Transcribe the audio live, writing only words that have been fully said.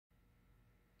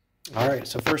Alright,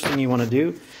 so first thing you want to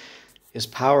do is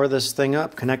power this thing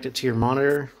up, connect it to your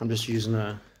monitor. I'm just using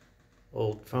a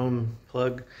old phone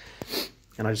plug,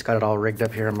 and I just got it all rigged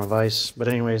up here on my vise. But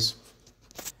anyways,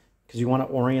 because you want to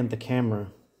orient the camera.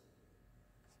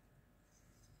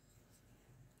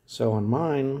 So on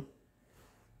mine,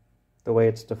 the way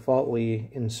it's defaultly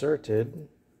inserted,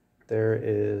 there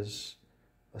is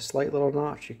a slight little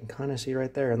notch you can kind of see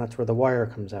right there, and that's where the wire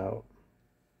comes out.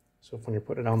 So when you're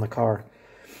putting it on the car.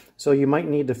 So you might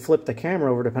need to flip the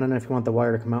camera over depending on if you want the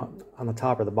wire to come out on the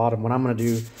top or the bottom. What I'm going to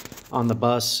do on the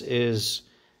bus is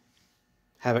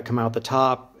have it come out the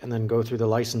top and then go through the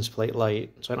license plate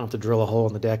light, so I don't have to drill a hole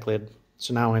in the deck lid.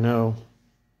 So now I know.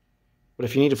 But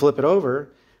if you need to flip it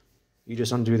over, you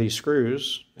just undo these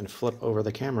screws and flip over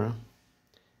the camera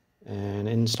and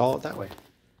install it that way.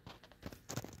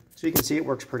 So you can see it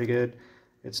works pretty good.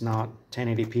 It's not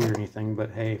 1080p or anything, but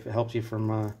hey, if it helps you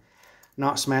from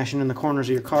not smashing in the corners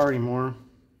of your car anymore,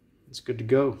 it's good to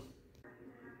go.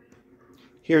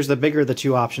 Here's the bigger of the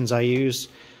two options I use.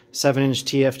 7-inch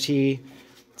TFT.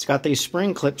 It's got these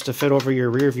spring clips to fit over your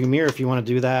rear view mirror if you want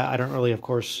to do that. I don't really, of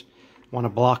course, want to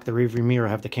block the rear view mirror,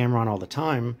 have the camera on all the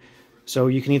time. So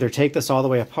you can either take this all the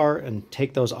way apart and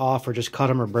take those off, or just cut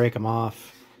them or break them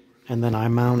off. And then I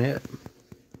mount it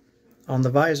on the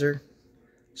visor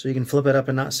so you can flip it up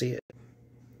and not see it.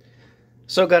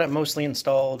 So got it mostly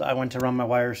installed. I went to run my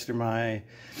wires through my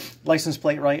license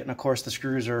plate right, and of course the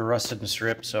screws are rusted and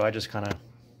stripped, so I just kind of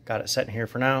got it set in here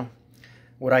for now.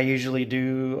 What I usually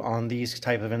do on these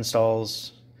type of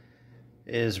installs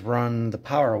is run the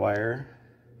power wire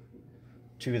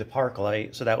to the park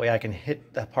light, so that way I can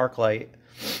hit the park light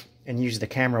and use the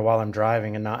camera while I'm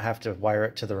driving and not have to wire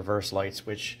it to the reverse lights,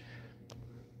 which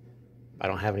I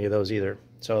don't have any of those either.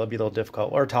 So it'll be a little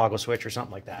difficult, or a toggle switch or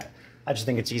something like that. I just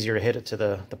think it's easier to hit it to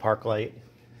the park light.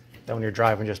 Then when you're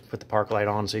driving, just put the park light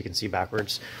on so you can see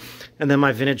backwards. And then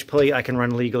my vintage plate I can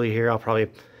run legally here. I'll probably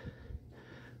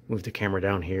move the camera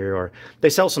down here, or they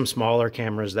sell some smaller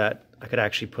cameras that I could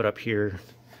actually put up here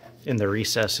in the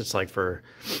recess. It's like for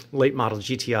late model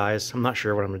GTIs. I'm not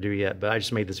sure what I'm gonna do yet, but I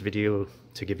just made this video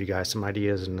to give you guys some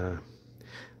ideas, and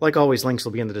like always, links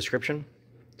will be in the description.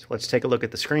 So let's take a look at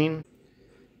the screen.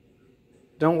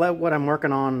 Don't let what I'm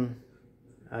working on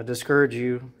discourage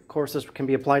you. Of course, this can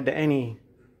be applied to any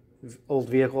old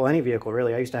vehicle, any vehicle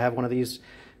really. I used to have one of these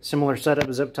similar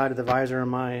setup zip tied to the visor on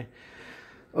my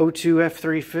 02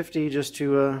 F350 just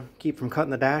to keep from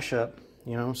cutting the dash up,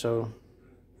 you know. So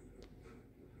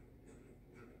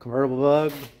convertible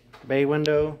bug, bay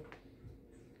window,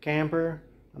 camper.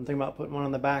 I'm thinking about putting one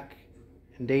on the back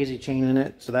and daisy chaining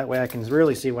it, so that way I can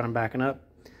really see when I'm backing up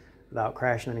without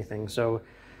crashing anything. So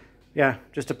yeah,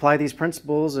 just apply these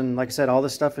principles, and like I said, all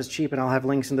this stuff is cheap, and I'll have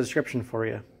links in the description for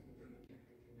you.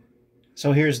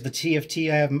 So here's the TFT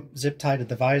I have zip tied to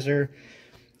the visor.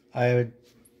 I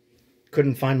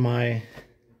couldn't find my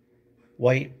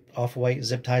white, off-white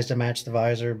zip ties to match the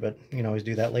visor, but you can always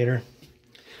do that later.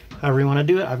 However you want to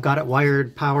do it. I've got it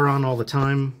wired power on all the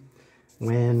time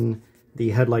when the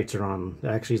headlights are on. It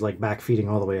actually is like back feeding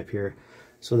all the way up here.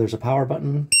 So there's a power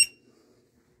button.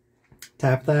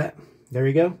 Tap that. There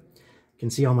you go. You can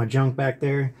see all my junk back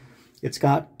there. It's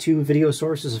got two video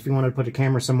sources if you want to put a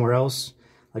camera somewhere else,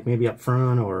 like maybe up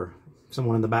front or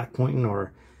someone in the back pointing,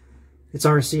 or it's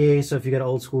RCA, so if you got an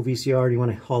old school VCR, you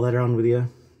want to haul that around with you,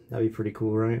 that'd be pretty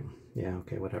cool, right? Yeah,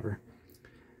 okay, whatever.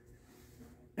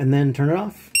 And then turn it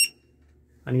off.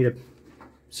 I need to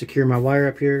secure my wire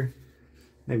up here,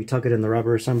 maybe tuck it in the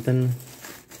rubber or something.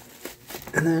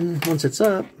 And then once it's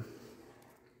up,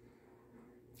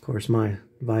 of course my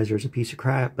visor is a piece of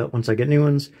crap, but once I get new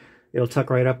ones, it'll tuck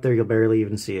right up there. You'll barely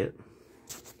even see it.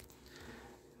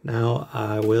 Now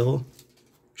I will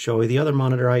show you the other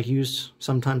monitor I use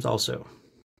sometimes also.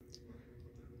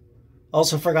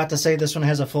 Also forgot to say, this one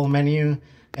has a full menu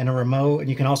and a remote, and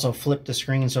you can also flip the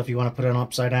screen. So if you want to put it on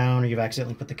upside down, or you've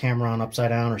accidentally put the camera on upside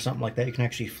down or something like that, you can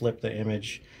actually flip the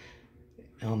image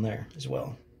on there as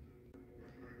well.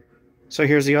 So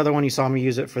here's the other one. You saw me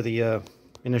use it for the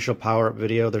initial power up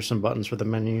video. There's some buttons for the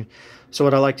menu. So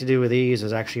what I like to do with these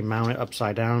is actually mount it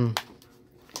upside down.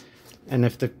 And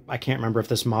if I can't remember if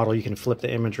this model you can flip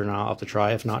the image or not. I'll have to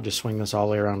try. If not, just swing this all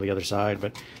the way around to the other side.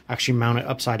 But actually mount it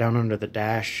upside down under the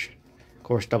dash. Of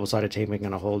course, double-sided tape ain't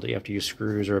gonna hold it. You have to use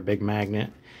screws or a big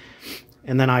magnet.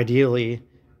 And then ideally,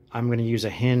 I'm gonna use a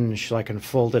hinge so I can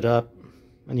fold it up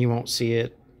and you won't see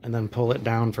it, and then pull it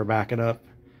down for backing up.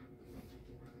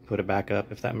 Put it back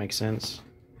up, if that makes sense.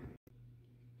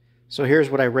 So here's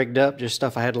what I rigged up, just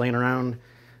stuff I had laying around.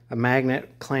 A magnet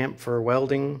clamp for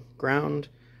welding ground,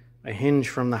 a hinge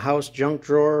from the house junk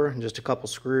drawer, and just a couple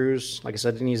screws. Like I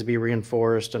said, it needs to be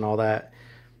reinforced and all that.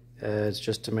 It's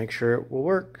just to make sure it will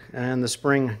work. And the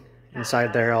spring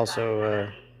inside there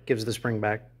also gives the spring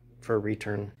back for a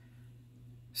return.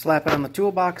 Slap it on the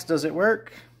toolbox. Does it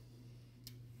work?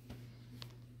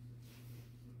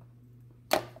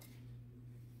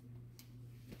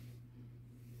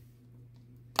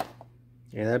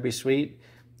 Yeah, that'd be sweet.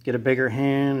 Get a bigger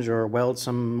hinge or weld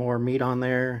some more meat on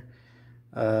there.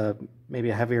 Maybe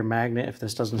a heavier magnet if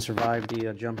this doesn't survive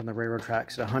the jump in the railroad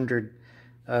tracks at 100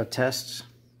 tests.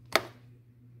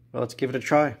 Well, let's give it a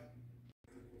try.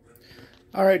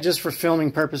 Alright, just for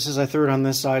filming purposes, I threw it on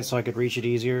this side so I could reach it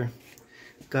easier.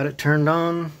 Got it turned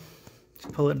on.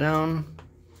 Let's pull it down.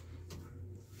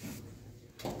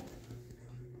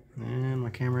 And my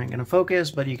camera ain't gonna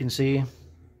focus, but you can see.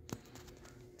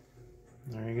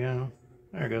 There you go.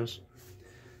 There it goes.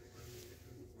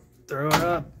 Throw it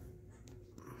up.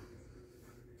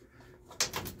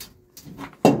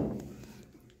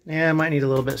 Yeah, I might need a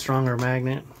little bit stronger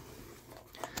magnet.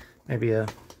 Maybe a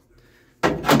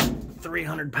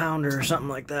 300-pounder or something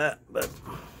like that, but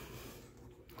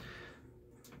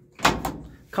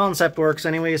concept works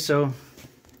anyway, so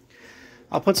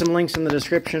I'll put some links in the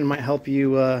description. It might help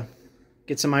you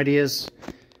get some ideas,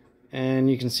 and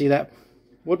you can see that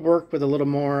would work with a little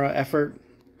more effort.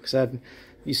 Like I said,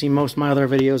 you see most of my other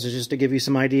videos is just to give you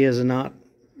some ideas and not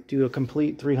do a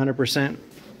complete 300%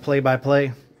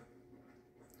 play-by-play.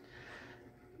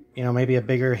 You know, maybe a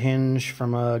bigger hinge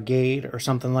from a gate or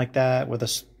something like that with a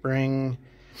spring.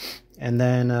 And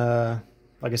then,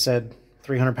 like I said,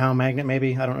 300-pound magnet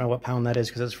maybe. I don't know what pound that is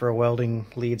because it's for a welding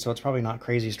lead, so it's probably not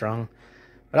crazy strong.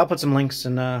 But I'll put some links,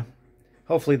 and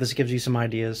hopefully this gives you some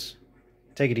ideas.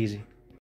 Take it easy.